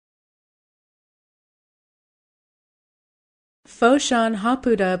Foshan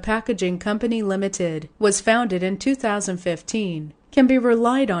Hapuda Packaging Company Limited was founded in 2015, can be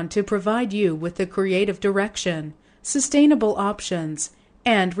relied on to provide you with the creative direction, sustainable options,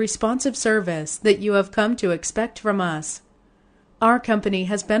 and responsive service that you have come to expect from us. Our company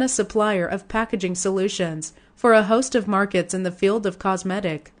has been a supplier of packaging solutions for a host of markets in the field of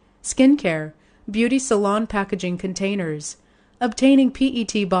cosmetic, skincare, beauty salon packaging containers, obtaining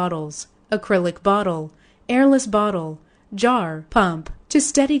PET bottles, acrylic bottle, airless bottle, jar, pump, to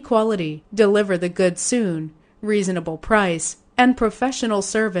steady quality, deliver the goods soon, reasonable price, and professional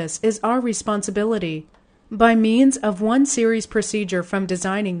service is our responsibility. By means of one series procedure from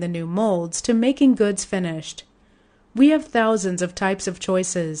designing the new molds to making goods finished. We have thousands of types of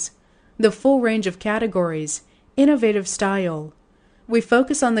choices, the full range of categories, innovative style. We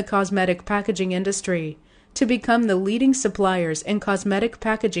focus on the cosmetic packaging industry to become the leading suppliers in cosmetic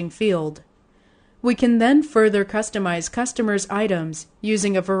packaging field. We can then further customize customers' items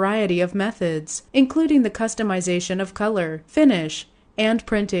using a variety of methods, including the customization of color, finish, and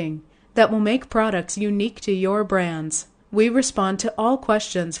printing that will make products unique to your brands. We respond to all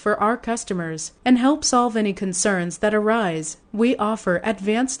questions for our customers and help solve any concerns that arise. We offer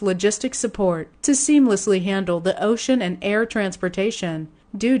advanced logistics support to seamlessly handle the ocean and air transportation,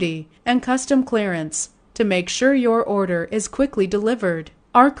 duty, and custom clearance to make sure your order is quickly delivered.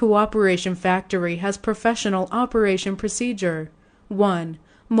 Our cooperation factory has professional operation procedure. 1.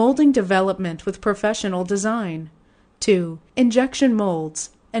 Molding development with professional design. 2. Injection molds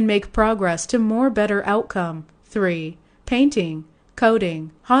and make progress to more better outcome. 3. Painting,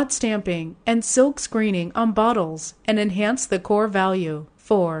 coating, hot stamping, and silk screening on bottles and enhance the core value.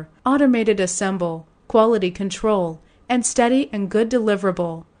 4. Automated assemble, quality control, and steady and good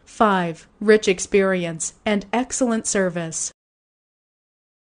deliverable. 5. Rich experience and excellent service.